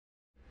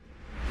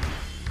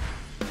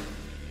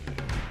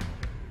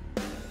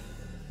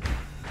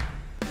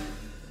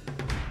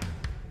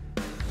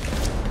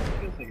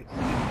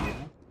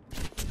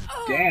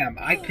Damn,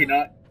 I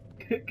cannot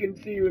can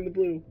see you in the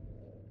blue.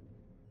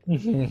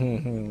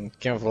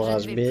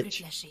 Camouflage,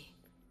 bitch.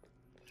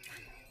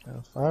 Now,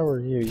 if I were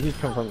you, you'd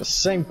come from the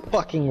same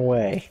fucking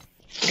way.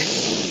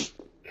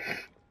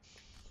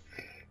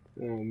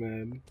 Oh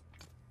man,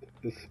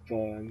 this is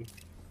fun.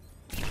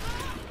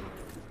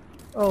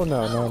 Oh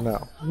no, no,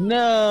 no.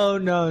 No,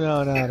 no,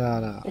 no, no, no,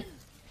 no.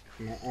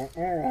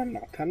 I'm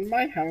not on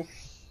my house.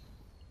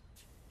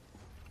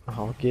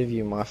 I'll give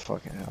you my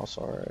fucking house,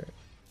 alright.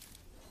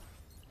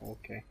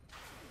 Okay.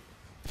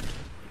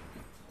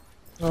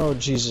 Oh,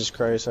 Jesus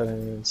Christ, I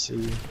didn't even see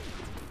you.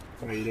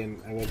 Oh, you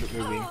didn't. I wasn't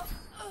moving.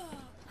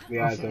 The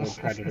eyes of a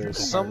predator is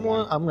a hard Someone,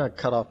 one. I'm gonna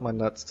cut off my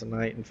nuts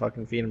tonight and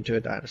fucking feed them to a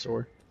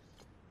dinosaur.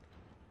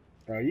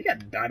 Bro, you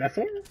got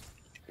dinosaur?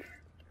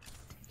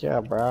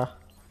 Yeah, brah.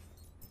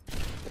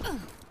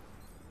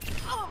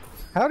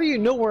 How do you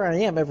know where I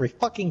am every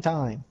fucking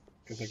time?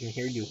 Because I can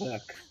hear you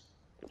hook.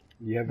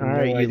 You have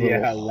Alright, no you idea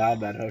little- how loud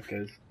that hook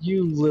is.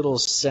 You little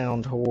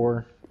sound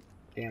whore.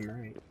 Damn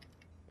right.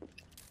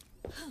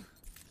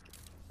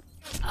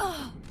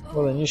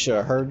 Well, then you should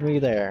have heard me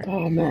there.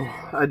 Oh man,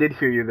 I did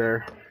hear you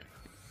there.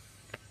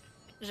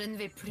 Je ne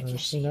vais plus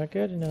Obviously cacher. not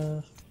good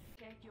enough.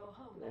 Check your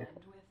homeland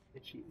with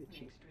Itchy,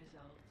 itchy. mixed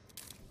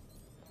results.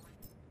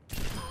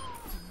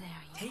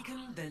 There you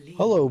Taken the lead.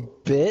 Hello,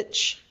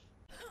 bitch.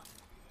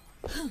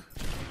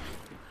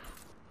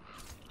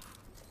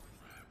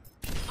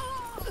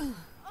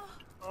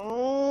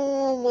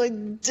 Oh, my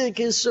dick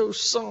is so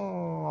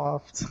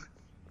soft.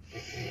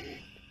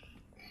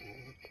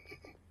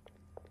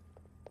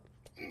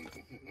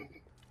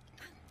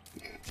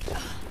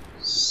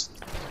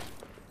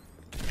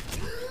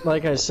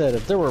 Like I said,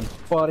 if there were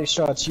body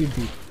shots, you'd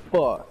be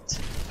fucked.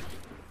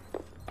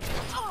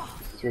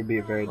 This would be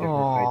a very different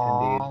fight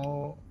indeed.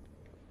 Aww.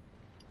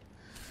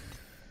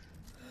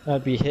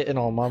 I'd be hitting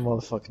all my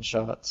motherfucking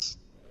shots.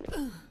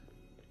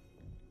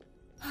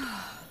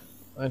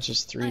 I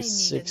just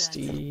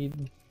 360.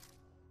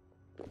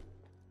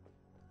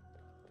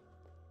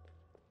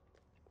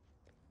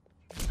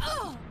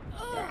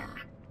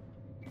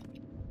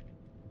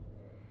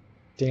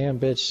 Damn,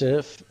 bitch, did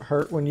it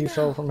hurt when you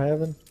fell from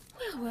heaven?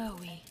 Where were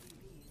we?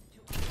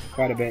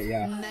 Quite a bit,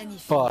 yeah. Magnifique.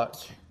 Fuck.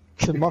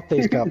 Cause my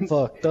face got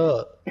fucked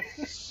up.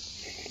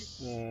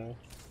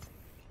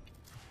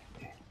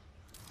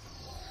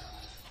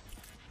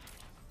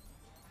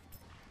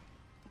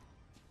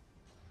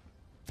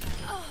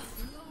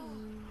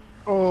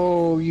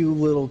 Oh, you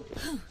little.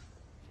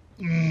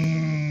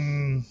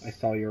 I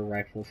saw your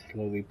rifle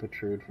slowly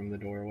protrude from the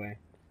doorway.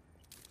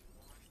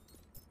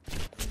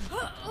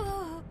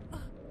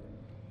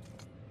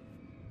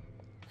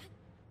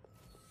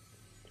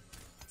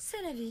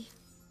 C'est la vie.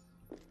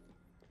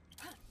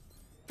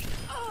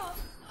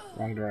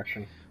 Wrong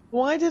direction.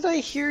 Why did I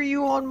hear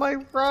you on my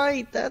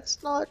right?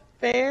 That's not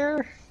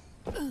fair.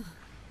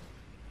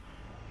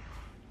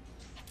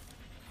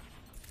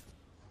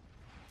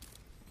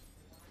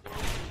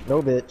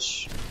 No,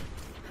 bitch.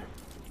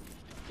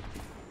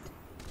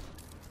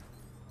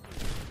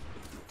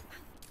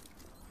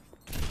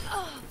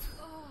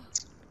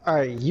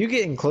 Alright, you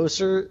getting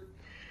closer?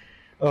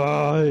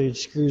 Oh, it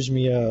screws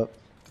me up.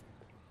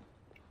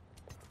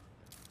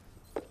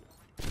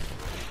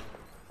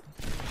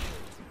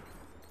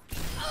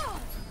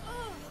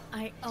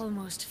 I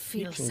almost You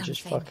feel can something.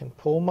 just fucking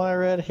pull my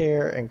red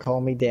hair and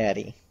call me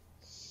daddy.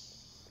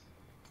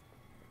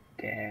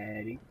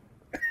 Daddy.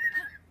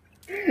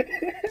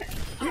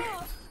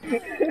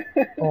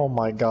 Oh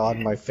my god,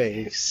 my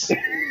face.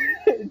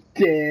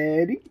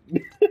 Daddy.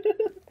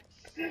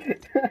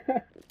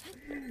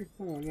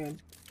 Oh man.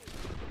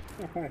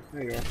 Oh hi,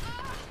 there you are.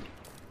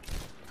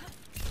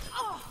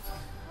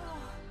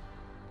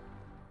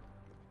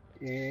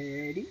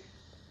 Daddy.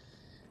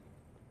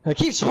 I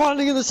keep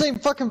spawning in the same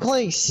fucking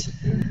place.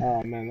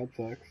 Oh man, that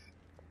sucks.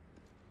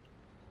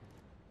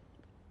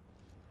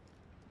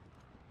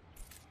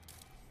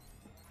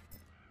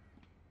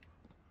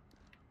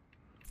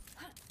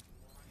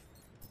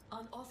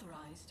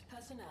 Unauthorized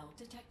personnel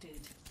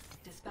detected.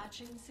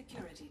 Dispatching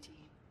security team.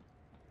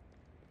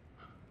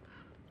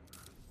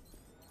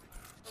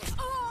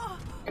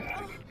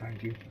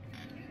 Find you.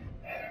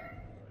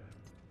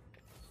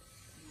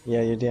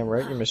 Yeah, you're damn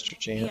right, you Mr.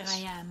 Here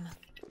Chance. I am.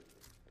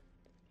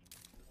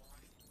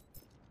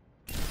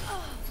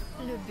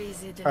 Le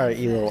baiser de Alright,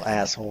 you l'enfer. little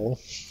asshole.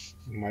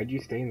 Why'd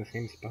you stay in the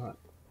same spot?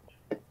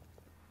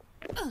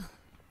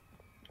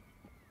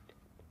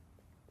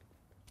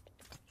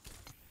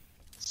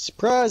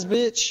 Surprise,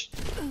 bitch!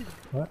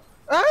 What?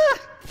 Ah!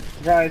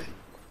 Surprise!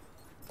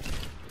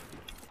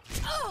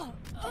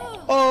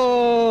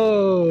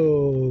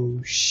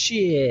 Oh,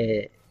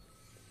 shit.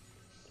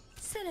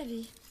 C'est la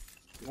vie.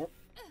 Nope.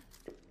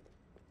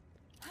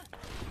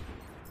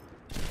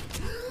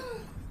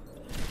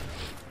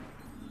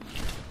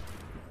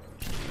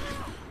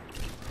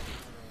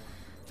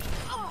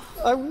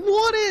 I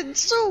want it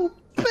so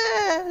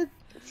bad!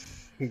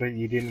 But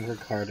you didn't work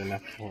hard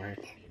enough for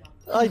it.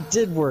 I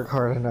did work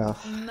hard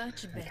enough.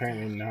 Much better.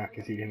 Apparently not,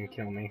 because you didn't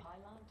kill me.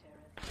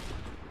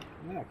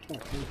 Oh,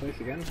 fuck, same place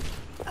again?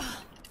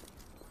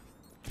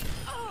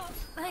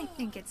 I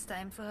think it's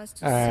time for us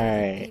to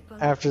Alright, see people.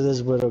 after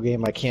this Widow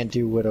game, I can't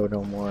do Widow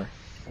no more.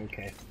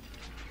 Okay.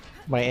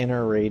 My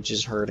inner rage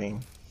is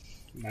hurting.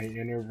 My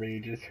inner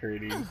rage is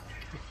hurting.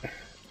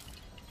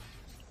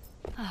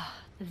 Ah,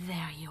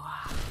 there you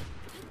are.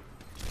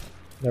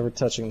 Never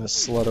touching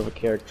this slut of a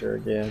character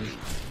again.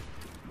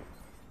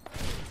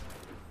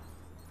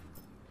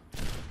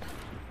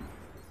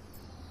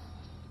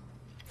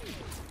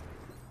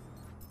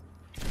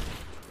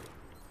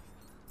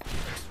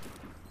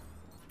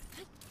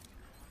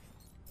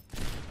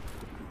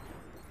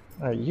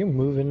 Are you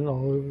moving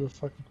all over the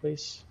fucking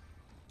place?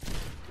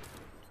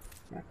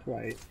 Not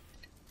quite.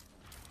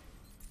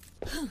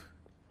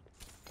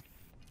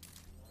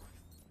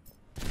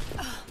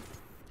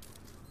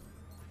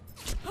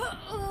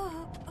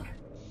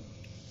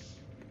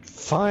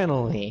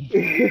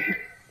 Finally!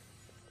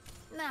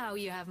 Now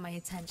you have my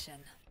attention.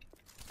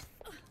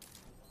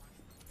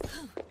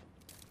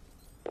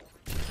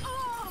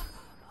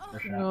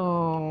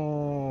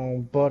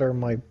 No, butter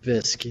my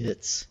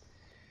biscuits.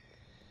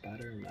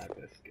 Butter my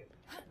biscuit.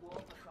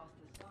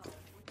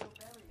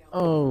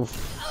 Oh,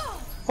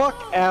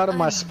 fuck out of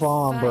my I'm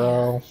spawn, fire.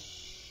 bro.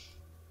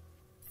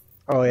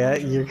 Oh yeah,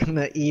 you're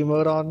gonna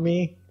emote on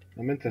me?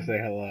 I meant to say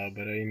hello,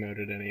 but I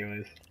emoted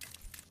anyways.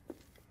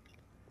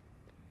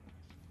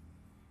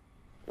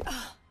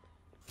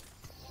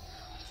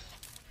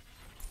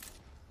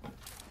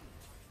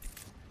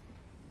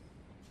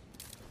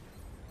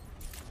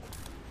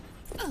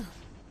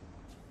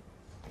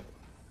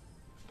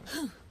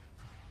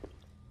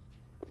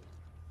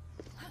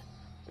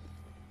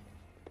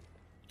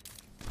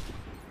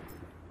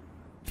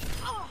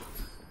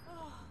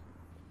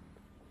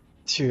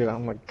 Dude,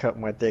 I'm gonna cut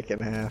my dick in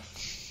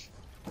half.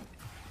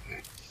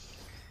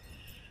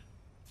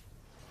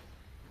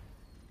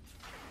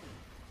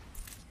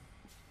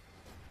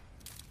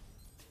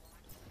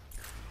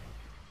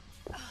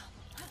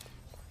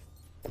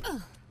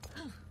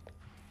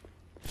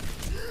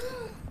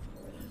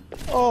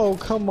 Oh,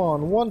 come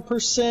on,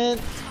 1%?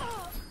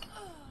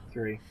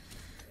 3.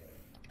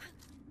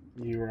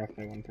 You were off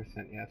by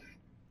 1%, yes.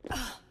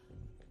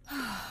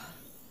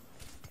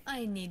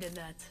 I needed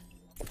that.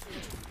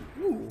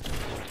 Ooh.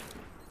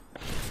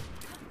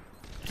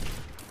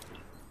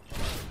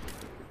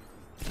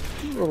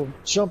 You little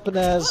jumping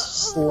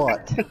ass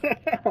slut.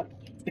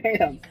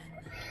 Damn.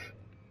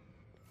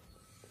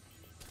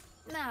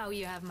 Now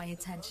you have my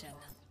attention.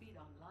 Speed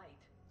on light.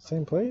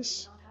 Same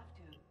place? Not have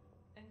to.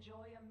 Enjoy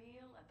a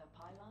meal at the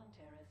Pylon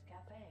Terrace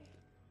Cafe.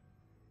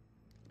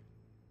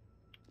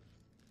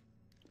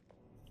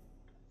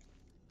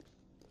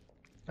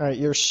 Alright,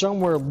 you're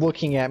somewhere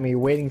looking at me,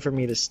 waiting for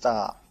me to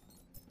stop.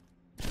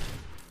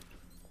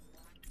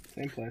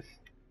 Same place.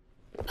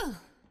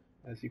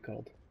 As you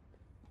called.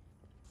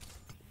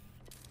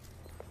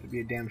 It'd be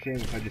a damn shame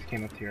if I just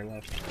came up to your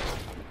left.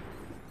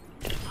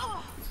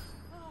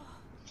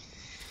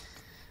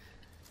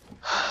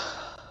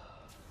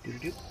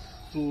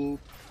 Doo-doo-doo.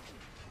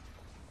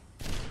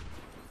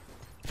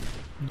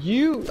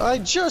 Boop. I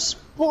just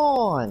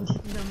spawned!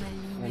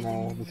 I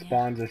know, the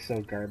spawns are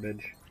so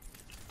garbage.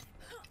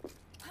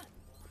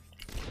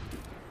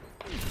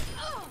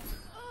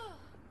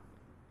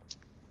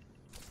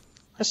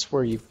 I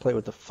swear you play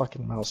with the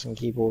fucking mouse and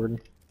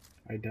keyboard.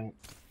 I don't.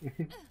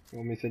 You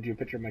want me to send you a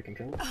picture of my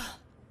controller?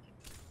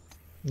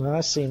 No,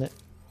 I've seen it.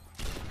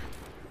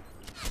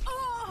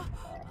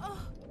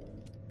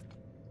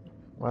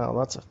 Wow,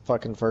 that's a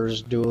fucking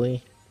first,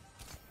 Dulli.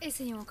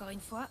 Essayons encore une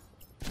fois.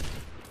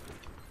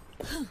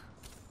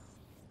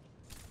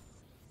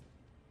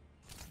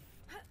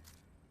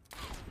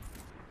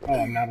 Oh,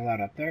 I'm not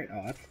allowed up there?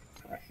 Oh, that's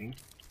depressing.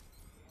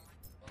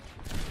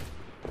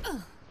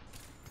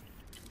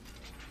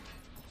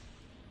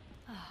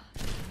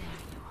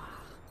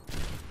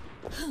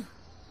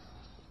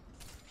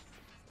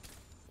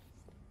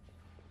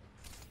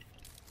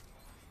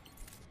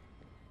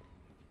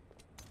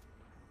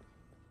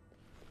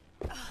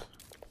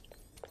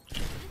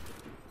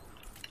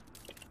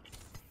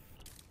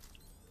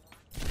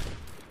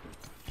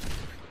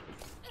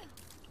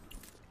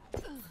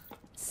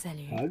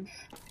 Salut. Hugs?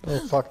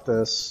 Oh, fuck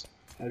this.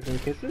 Hugs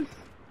and kisses?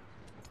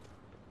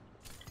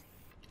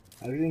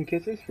 Hugs and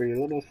kisses for your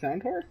little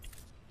sound whore?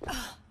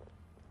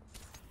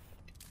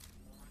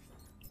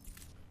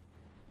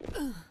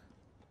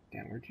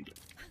 Damn, where'd you go?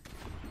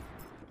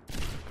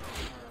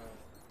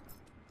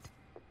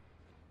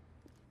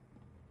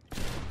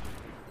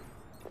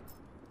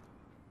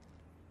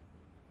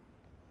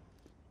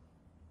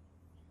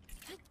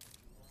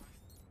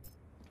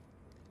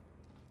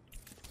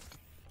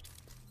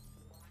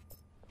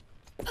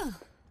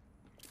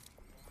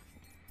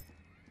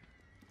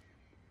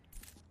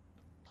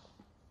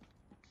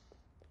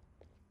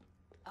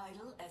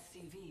 Idle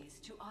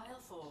SCVs to aisle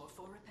 4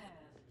 for repairs.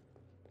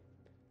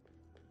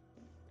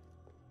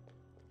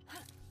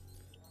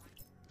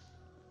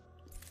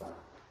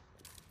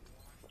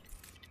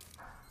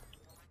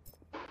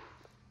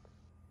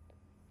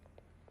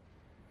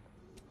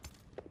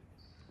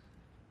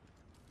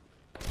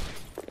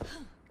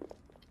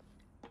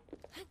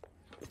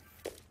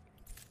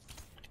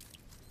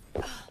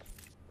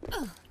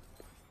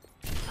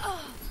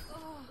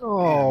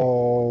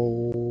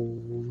 Oh,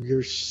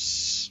 you're.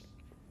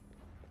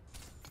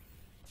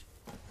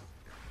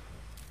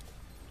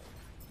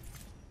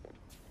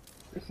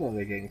 We're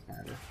slowly getting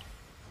smarter.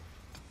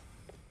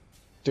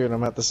 Dude,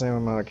 I'm at the same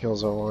amount of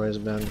kills I've always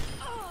been.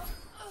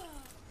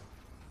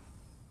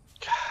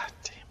 God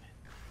damn it.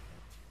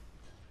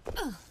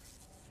 Come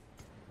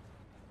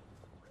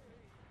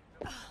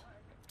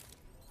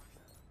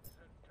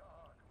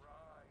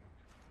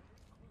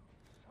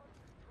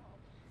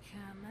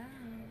out.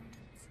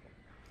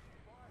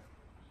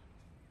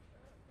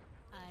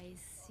 I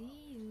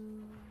see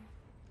you.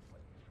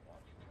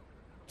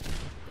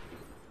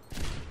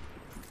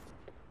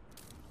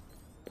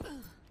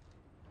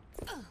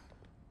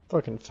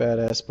 Fucking fat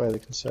ass by the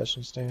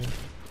concession stand.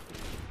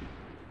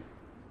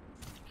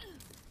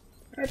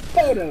 Our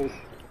photos!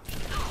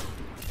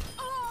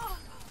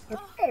 Our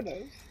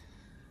photos!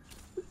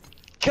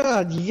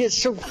 God, you get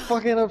so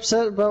fucking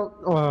upset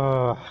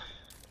about.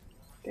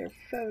 They're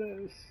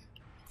photos.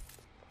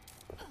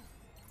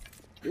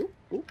 Oop,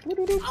 oop, oop,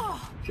 oop, oop.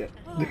 Shit.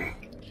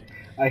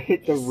 I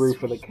hit the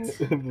roof of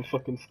the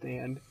fucking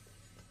stand.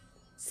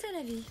 C'est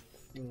la vie.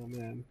 Oh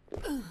man.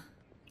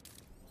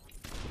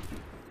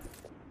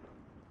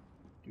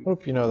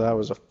 Hope you know that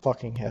was a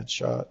fucking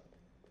headshot.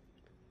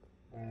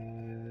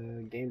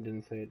 Game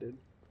didn't say it did.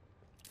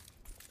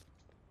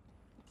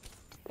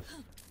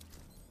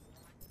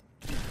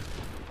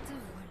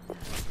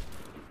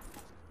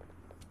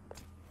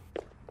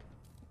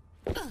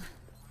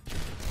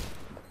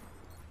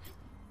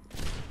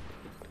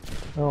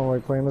 I don't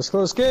like playing this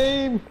close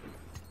game!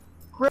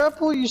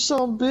 Grapple, you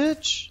son of a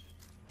bitch!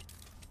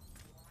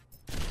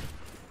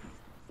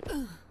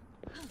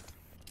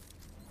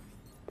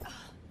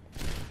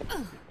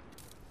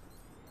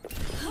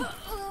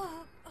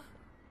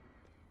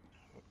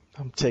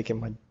 I'm taking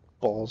my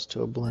balls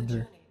to a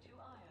blender.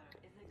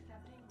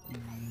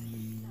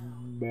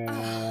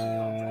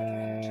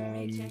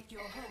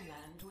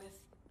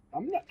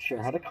 I'm not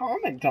sure how to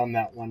comment on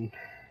that one.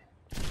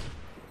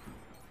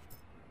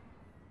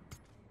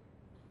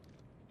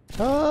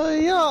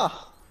 Yeah!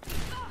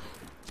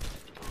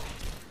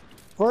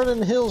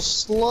 Vernon Hill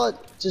slut,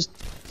 just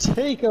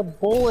take a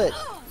bullet!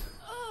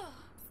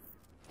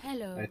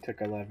 Hello. I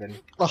took 11.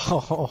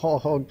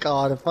 Oh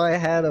god, if I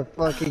had a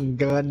fucking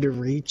gun to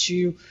reach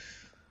you...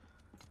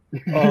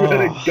 You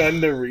had a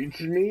gun to reach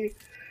me?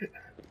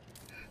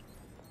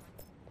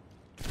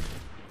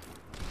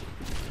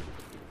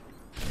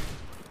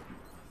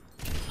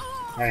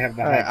 I have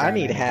the Alright, I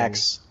need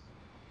hacks.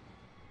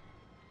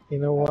 You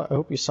know what? I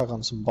hope you suck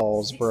on some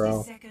balls,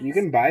 bro. You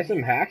can buy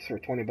some hacks for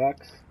 20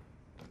 bucks.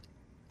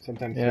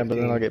 Sometimes 15. Yeah, but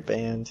then I'll get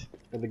banned.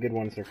 But the good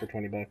ones are for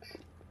 20 bucks.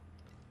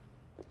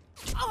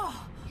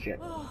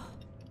 Shit.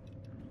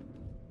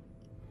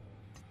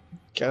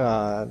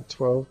 God,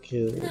 12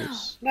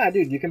 kills. Nah,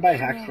 dude, you can buy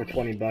hacks for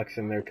 20 bucks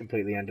and they're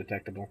completely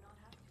undetectable.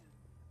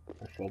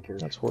 They're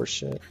foolproof. That's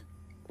horseshit.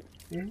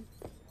 Mm-hmm.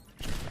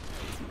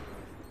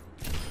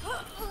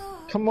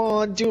 Come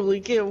on,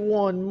 Dulli, get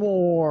one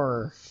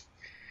more.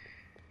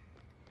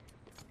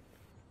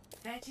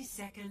 30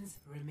 seconds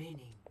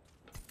remaining.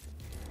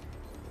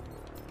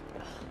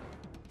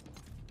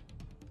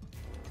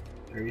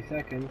 Thirty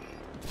seconds.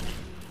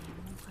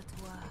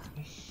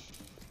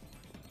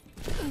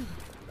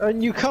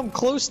 And you come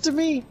close to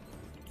me?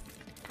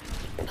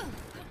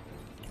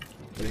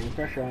 Putting the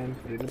pressure on.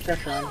 Putting the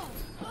pressure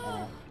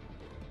on.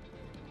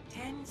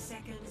 10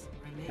 seconds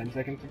remaining. 10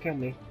 seconds to kill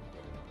me.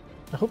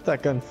 I hope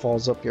that gun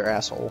falls up your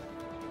asshole.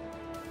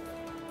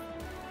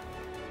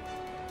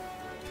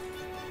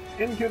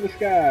 Into the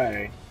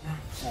sky!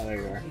 Oh,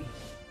 there you are.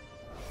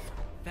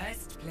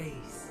 First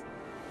place.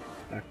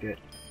 Sucked it.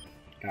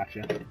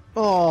 Gotcha.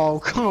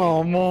 Oh,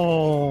 come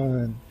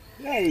on!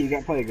 Hey, you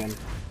got play again.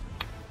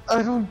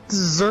 I don't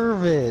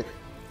deserve it.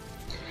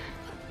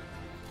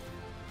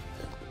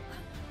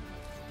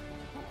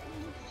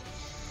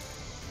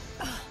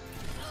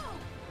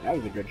 That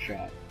was a good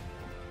shot.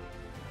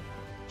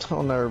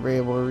 I'll never be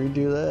able to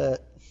redo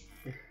that.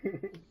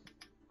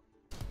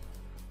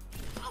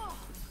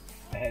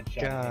 I headshotted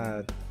him.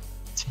 God.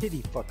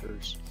 Titty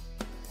fuckers.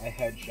 I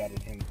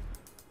headshotted him.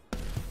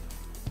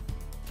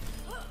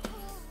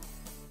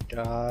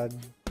 God,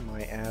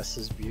 my ass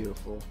is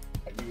beautiful.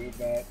 I knew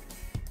that.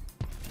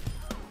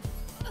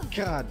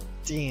 God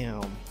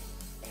damn.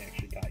 I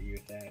actually got you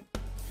with that.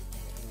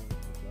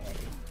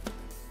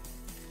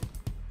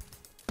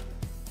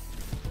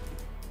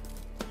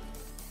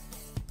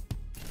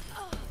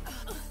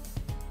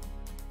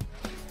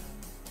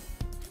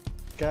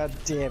 God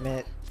damn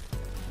it.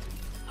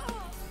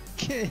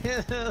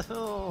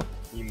 Kill.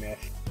 You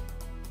missed.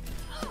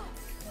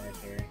 Alright,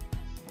 sorry.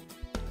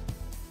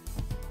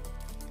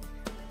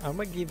 I'm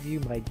gonna give you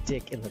my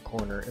dick in the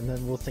corner and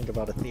then we'll think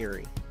about a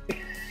theory.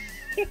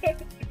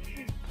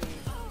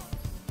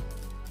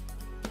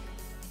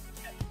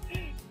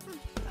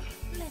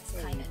 Let's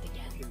try that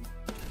again.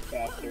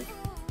 Bastard.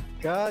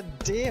 God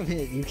damn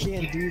it, you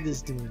can't do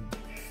this to me.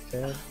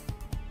 Man.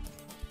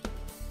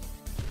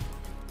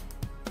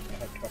 I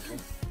had truffle.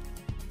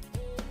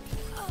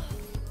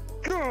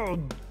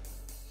 God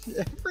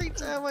Every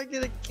time I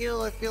get a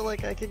kill, I feel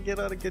like I can get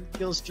on a good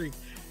kill streak,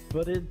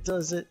 but it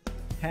doesn't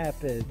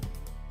happen.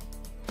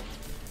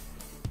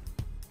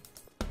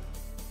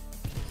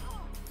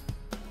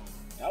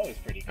 That was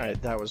pretty good.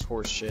 Alright, that was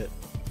horse shit.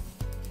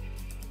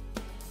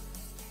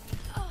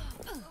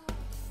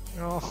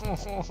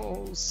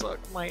 Oh, suck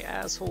my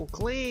asshole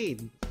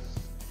clean!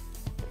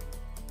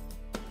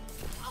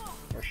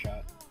 First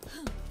shot.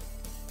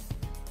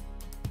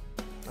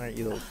 Alright,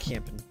 you little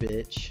camping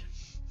bitch.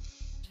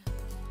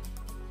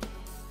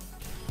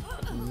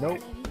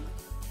 Nope.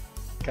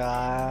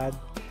 God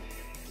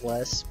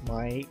bless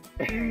my...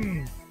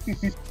 There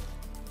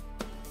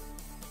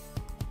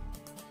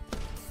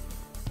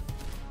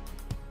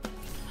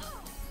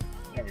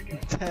we go.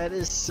 That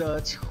is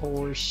such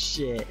horse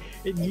shit,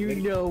 and you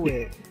know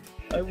it.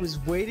 I was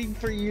waiting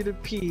for you to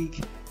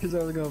peek, because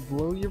I was gonna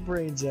blow your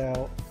brains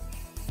out.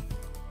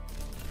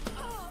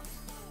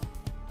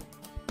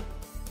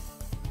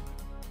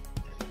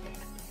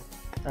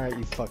 Alright,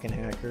 you fucking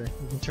hacker.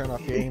 You can turn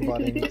off your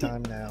aimbot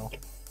anytime now.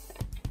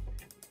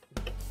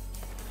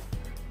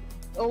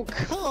 Oh,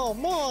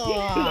 come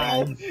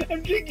on!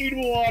 I'm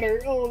drinking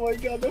water! Oh my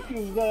god, that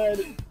feels bad.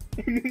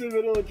 I'm in the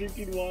middle of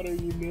drinking water,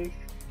 you missed.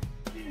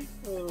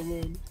 Oh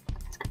man.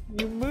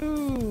 You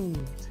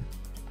moved!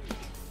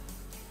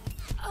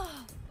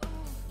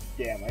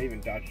 Damn, I even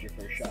dodged your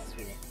first shot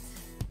too.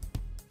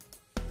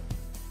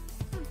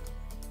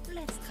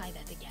 Let's try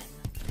that again.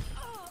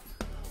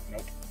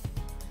 Nope.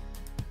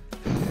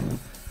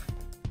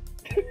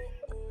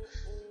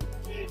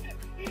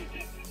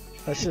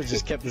 I should have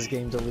just kept this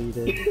game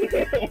deleted.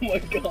 Oh my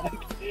god.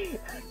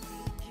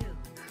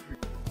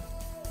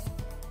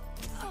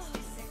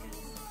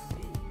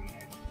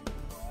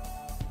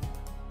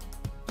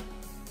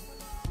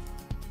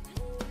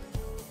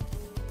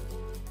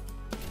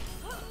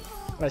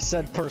 I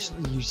said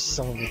personally, you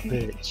son of a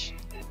bitch.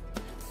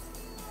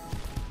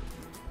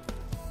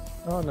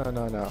 Oh no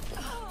no no.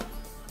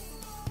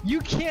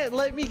 You can't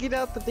let me get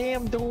out the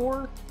damn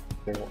door?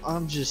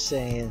 I'm just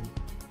saying.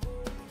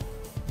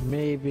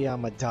 Maybe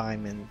I'm a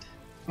diamond.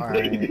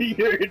 Alright.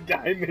 You're a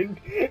diamond.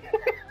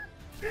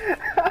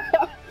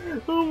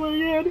 Oh my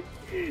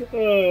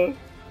god.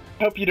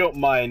 Hope you don't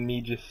mind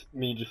me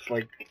just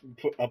like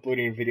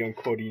uploading a video and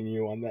quoting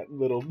you on that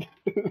little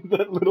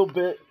that little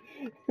bit.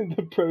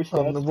 The pro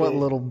stats bit. What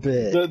little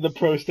bit? The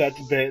pro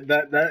stats bit.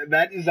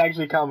 That is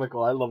actually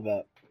comical. I love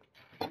that.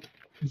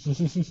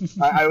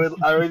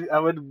 I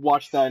would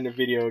watch that in a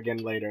video again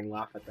later and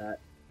laugh at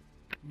that.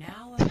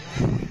 Now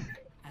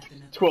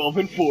 12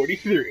 and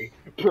 43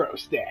 pro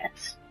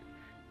stats.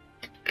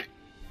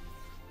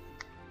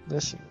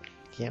 Listen,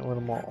 can't win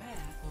them all.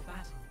 prepare for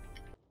battle.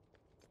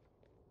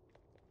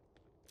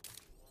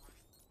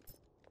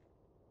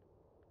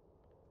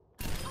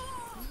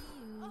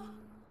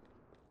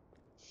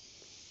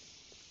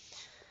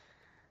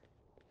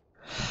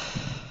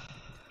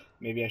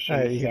 Maybe I should.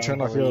 Alright, you can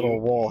turn off your little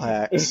wall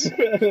hacks.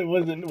 It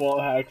wasn't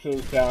wall hacks, it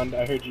was sound.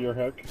 I heard your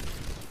hook.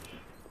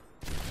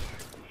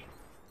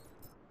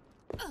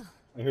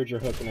 I heard your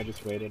hook and I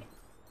just waited.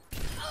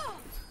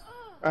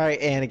 Alright,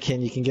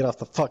 Anakin, you can get off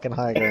the fucking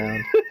high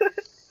ground.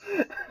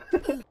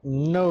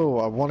 No,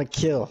 I want to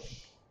kill.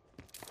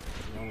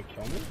 You wanna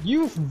kill me?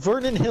 You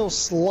Vernon Hill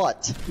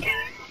slut!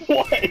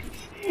 What?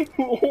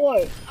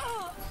 What?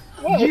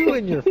 What? You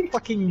and your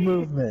fucking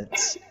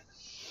movements.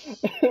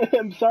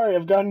 I'm sorry,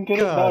 I've gotten good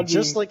at God, dodging.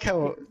 just like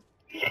how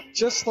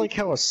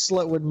a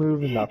slut would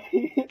move in the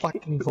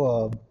fucking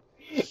club.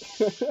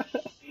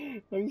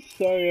 I'm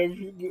sorry,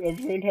 I've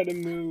learned how to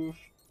move.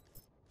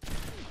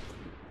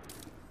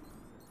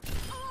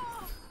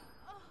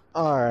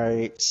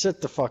 Alright,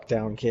 sit the fuck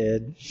down,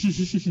 kid.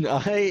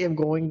 I am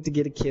going to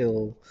get a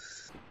kill.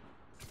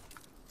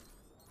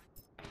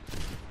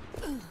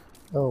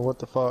 Oh, what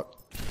the fuck?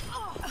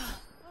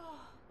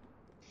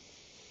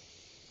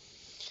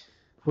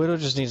 Widow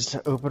just needs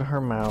to open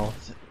her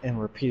mouth and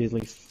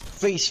repeatedly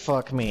face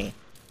fuck me.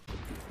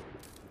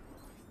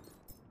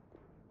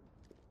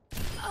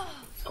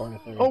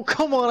 Oh,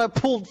 come on, I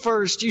pulled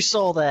first, you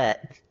saw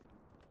that.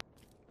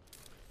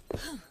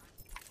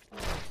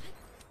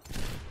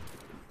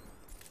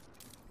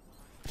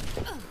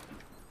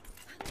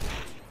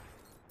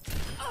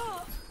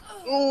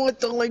 Oh, I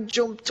thought I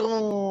jumped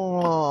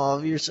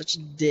off. You're such a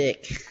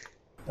dick.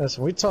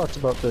 Listen, we talked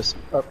about this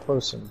up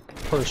close and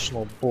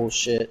personal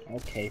bullshit.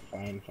 Okay,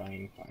 fine.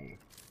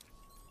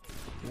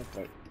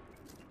 Yep,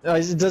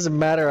 It doesn't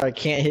matter, I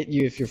can't hit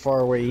you if you're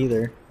far away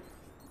either.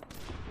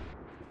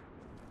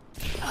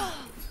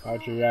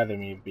 how'd you rather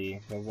me be?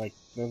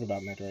 Those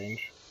about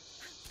mid-range.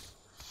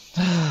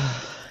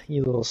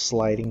 You little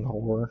sliding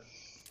whore.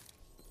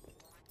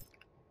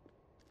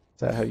 Is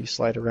that how you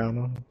slide around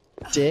them?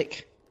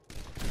 Dick.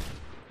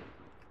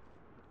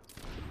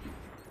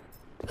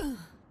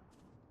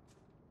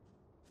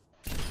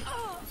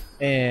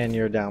 And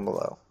you're down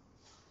below.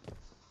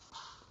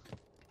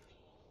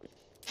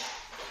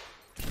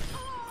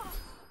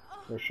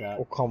 First shot.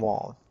 Oh, come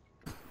on.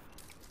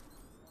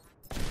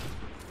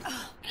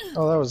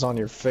 Oh, that was on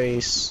your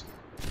face.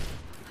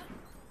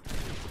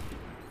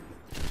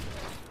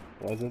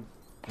 Was it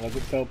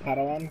so,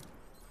 Padawan?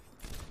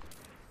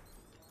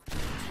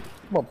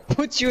 I'm gonna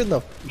put you in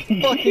the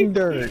fucking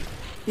dirt.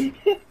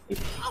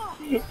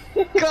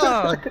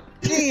 God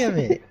damn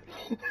it!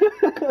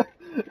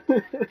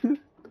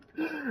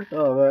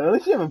 Oh man, at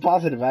least you have a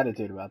positive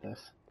attitude about this.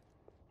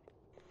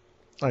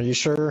 Are you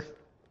sure?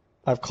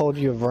 I've called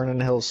you a Vernon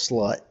Hills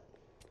slut.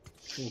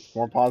 It's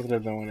more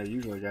positive than what I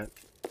usually get.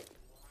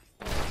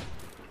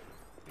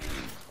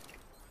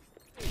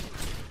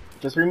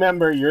 Just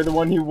remember, you're the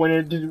one who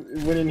went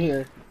in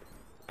here.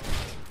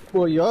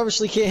 Well, you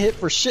obviously can't hit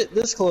for shit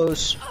this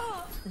close.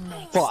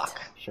 Next.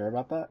 Fuck. Sure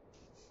about that?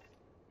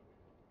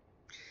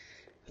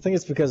 I think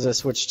it's because I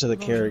switched to the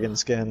Kerrigan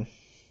skin.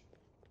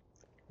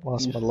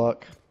 Lost my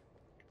luck.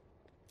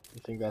 You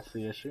think that's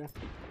the issue?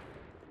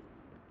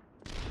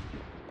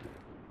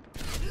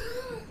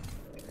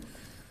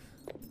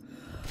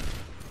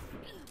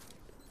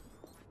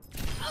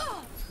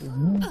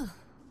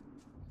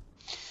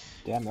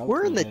 Damn, that was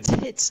Where in the pretty good.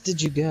 tits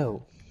did you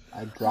go?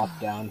 I dropped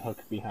down, hook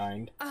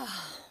behind. I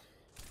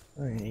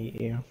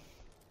hate you.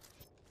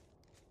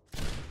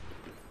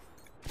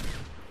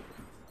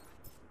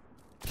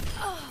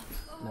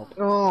 Nope.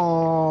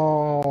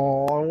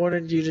 Oh, I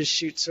wanted you to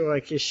shoot so I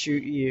could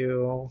shoot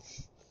you.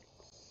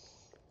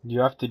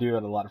 You have to do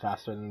it a lot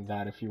faster than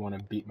that if you want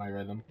to beat my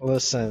rhythm.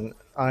 Listen,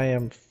 I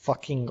am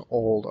fucking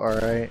old,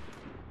 alright?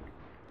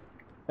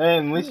 Hey,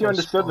 at least you That's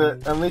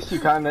understood fine. at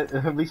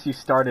least you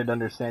started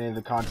understanding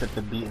the concept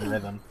of beat and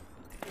rhythm.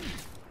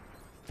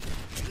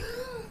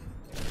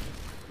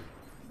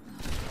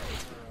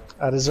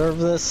 I deserve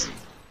this.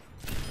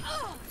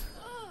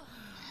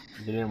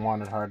 You didn't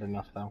want it hard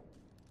enough, though.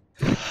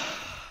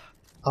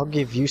 I'll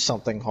give you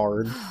something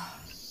hard.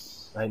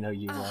 I know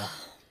you will.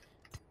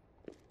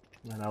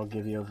 And I'll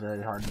give you a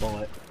very hard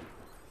bullet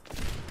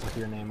with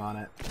your name on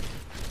it.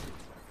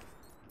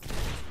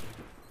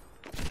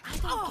 I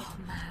don't get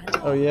mad.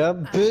 Oh yeah,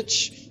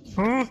 bitch!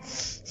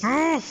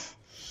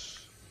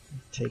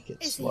 Take it,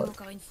 Is he not slut.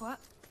 going for it?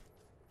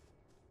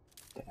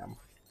 Damn.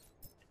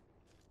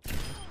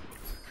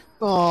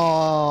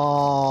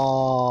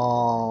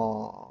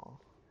 Oh.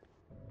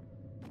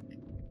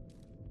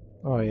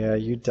 Oh yeah,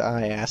 you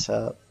die, ass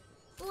up.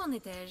 Où en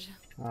étais-je?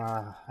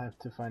 I have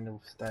to find a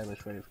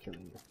stylish way of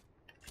killing you.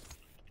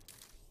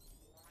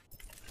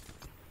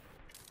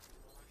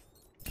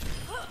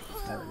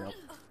 There we go.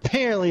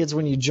 Apparently it's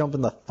when you jump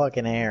in the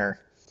fucking air.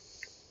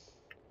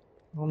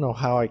 I don't know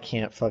how I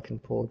can't fucking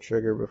pull a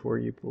trigger before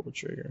you pull the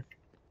trigger.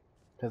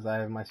 Because I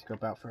have my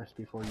scope out first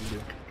before you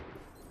do.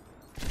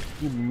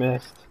 You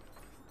missed.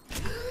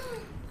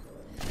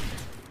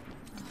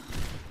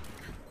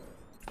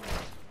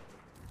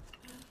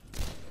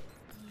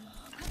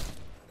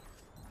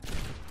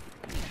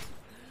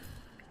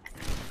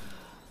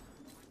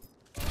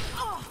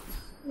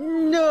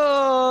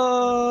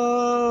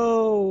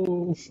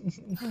 No!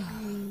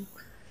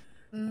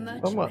 Much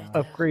I'm gonna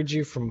upgrade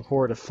you from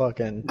whore to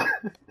fucking...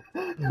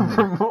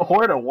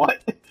 Whore to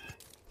what?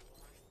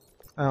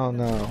 I don't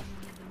know.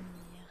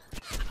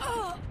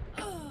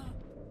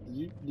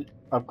 You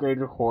upgrade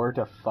your whore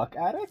to fuck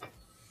addict?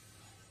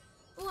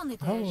 Où en I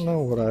don't étais-je? know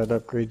what I'd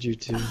upgrade you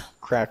to.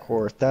 Crack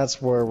whore.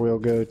 That's where we'll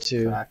go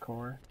to. Crack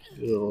whore?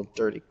 You little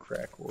dirty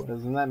crack whore.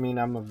 Doesn't that mean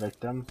I'm a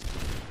victim?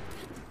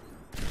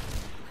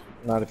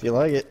 Not if you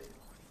like it.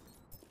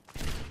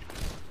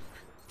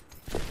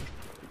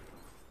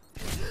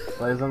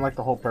 But isn't like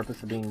the whole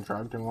purpose of being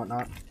drugged and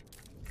whatnot?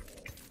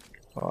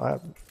 Oh,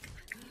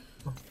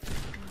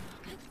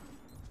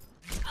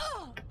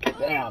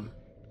 Damn.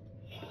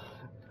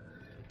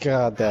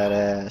 God, that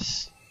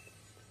ass.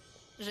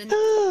 Je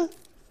ne-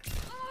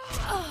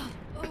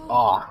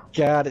 Aw.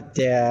 Got it,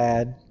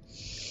 Dad.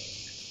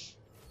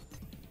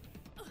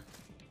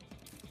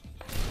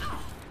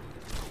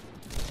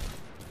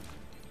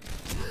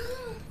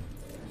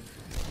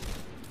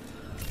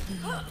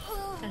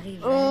 Arrivé.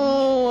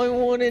 Oh, I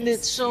wanted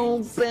it so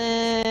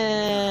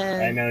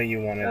bad. I know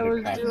you wanted I to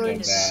was cock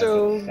doing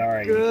so bad. so but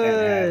sorry,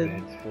 good. you can't have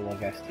it. It's full of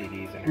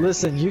STDs and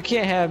Listen, you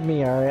can't have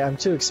me, alright? I'm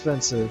too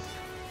expensive.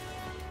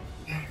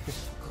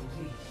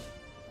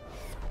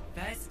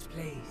 First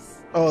place.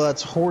 Oh,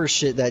 that's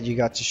horseshit that you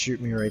got to shoot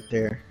me right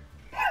there.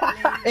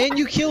 And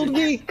you killed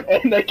me!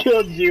 And I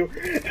killed you!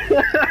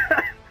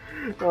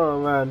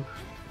 Oh man.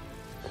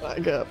 I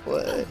got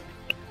play.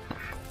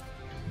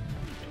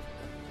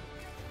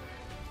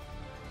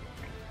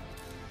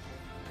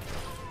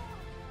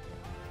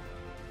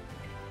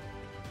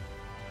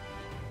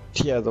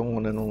 Yeah, the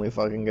one and only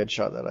fucking good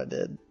shot that I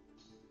did.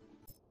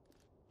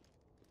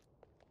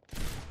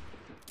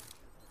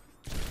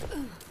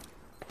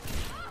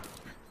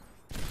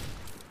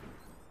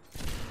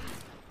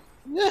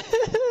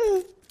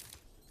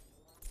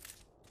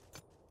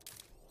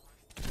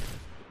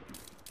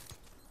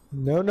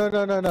 No, no,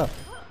 no, no, no.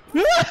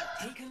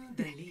 Taken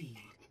the lead.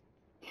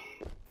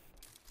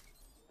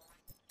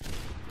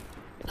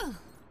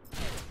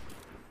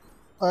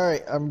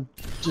 Alright, I'm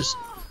just...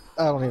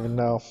 I don't even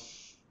know.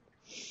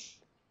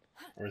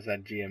 Where's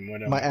that GM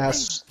window? My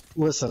ass...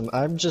 Listen,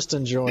 I'm just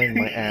enjoying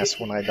my ass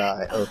when I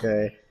die,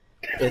 okay?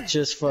 It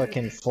just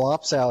fucking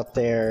flops out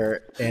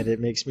there, and it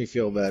makes me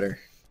feel better.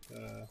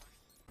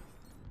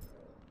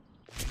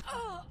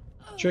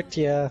 Tricked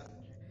ya.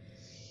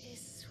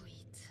 Is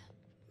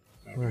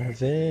sweet.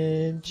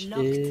 Revenge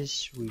Locked is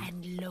sweet.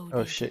 and loaded.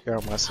 Oh shit, you're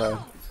on my side.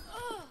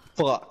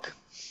 Fuck.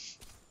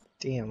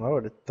 Damn, I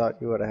would have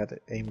thought you would have had to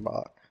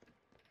aimbot.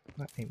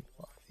 Not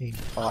aimbot.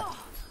 Aimbot.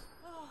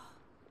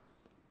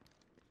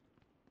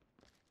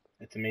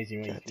 It's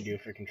amazing what you can do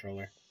for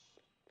controller.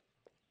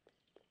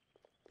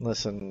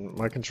 Listen,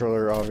 my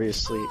controller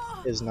obviously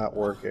is not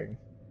working.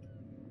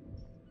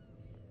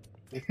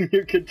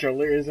 Your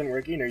controller isn't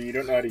working, or you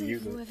don't know how to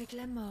use it. Avec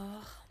la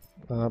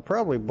mort.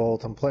 Probably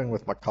both. I'm playing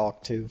with my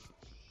cock too.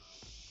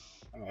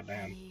 Oh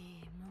damn.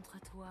 Allez,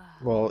 montre-toi.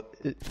 Well,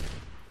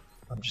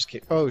 I'm just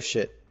kidding. Oh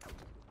shit.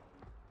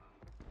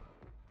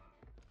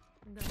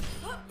 And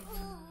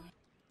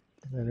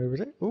then over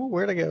there. Ooh,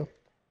 where'd I go?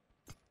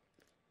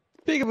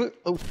 Peekaboo!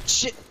 Oh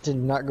shit! Did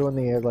not go in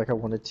the air like I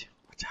wanted to.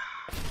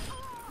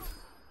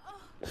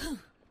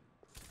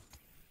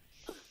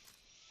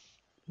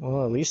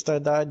 Well, at least I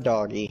died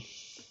doggy.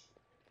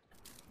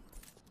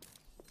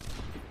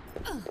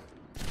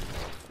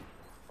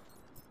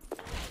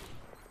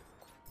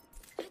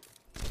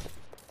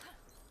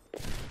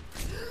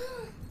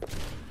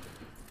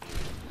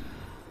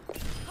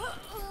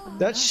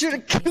 That should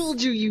have killed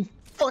you, you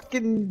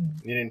fucking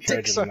You didn't dick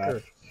charge it sucker.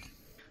 enough.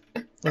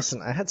 Listen,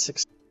 I had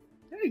 6.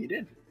 Yeah, you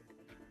did.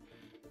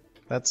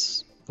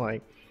 That's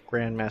like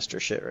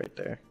grandmaster shit right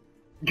there.